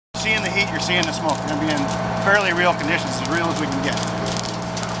the heat, you're seeing the smoke. We're going to be in fairly real conditions, as real as we can get.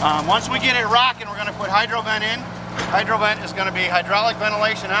 Once we get it rocking, we're going to put Hydrovent in. Hydrovent is going to be hydraulic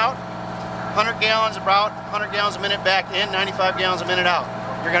ventilation out, 100 gallons about 100 gallons a minute back in, 95 gallons a minute out.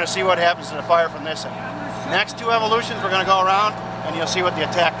 You're going to see what happens to the fire from this end. Next two evolutions, we're going to go around and you'll see what the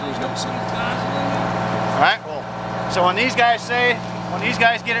attack crew is going to see. All right, well, so when these guys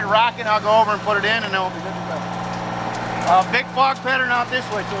get it rocking, I'll go over and put it in and then we'll be good to go. Big fog pattern out this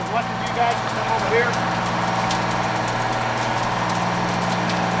way, so as much as you guys can come over here.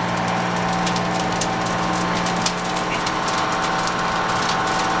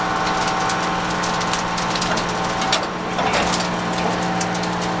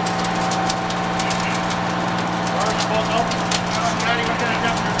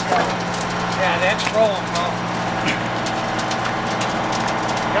 Yeah, that's rolling, bro.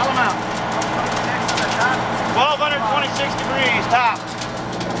 Yell them out. 1226 degrees top.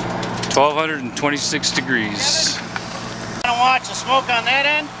 1226 degrees. You're going to watch the smoke on that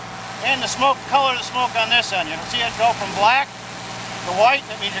end and the smoke, color of the smoke on this end. You'll see it go from black to white.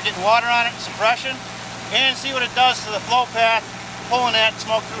 That means you're getting water on it, suppression. And see what it does to the flow path, pulling that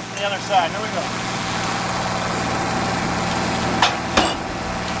smoke through from the other side. Here we go.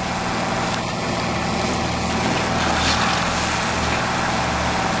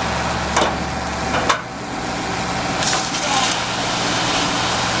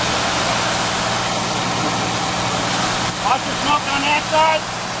 Watch your smoke on that side.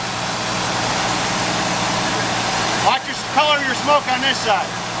 Watch your color of your smoke on this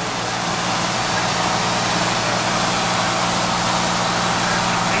side.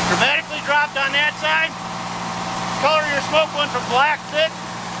 Dramatically dropped on that side. Color of your smoke went from black, thick,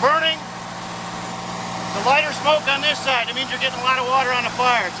 burning, to lighter smoke on this side. It means you're getting a lot of water on the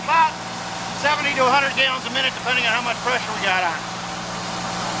fire. It's about 70 to 100 gallons a minute depending on how much pressure we got on.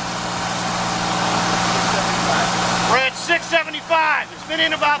 We're at 675. It's been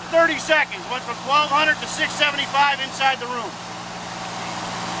in about 30 seconds. Went from 1200 to 675 inside the room.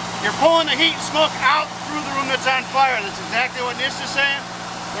 You're pulling the heat and smoke out through the room that's on fire. That's exactly what NIST is saying.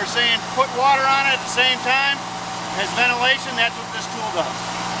 They're saying put water on it at the same time as ventilation. That's what this tool does.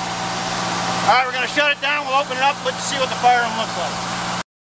 All right, we're going to shut it down. We'll open it up. Let's see what the fire room looks like.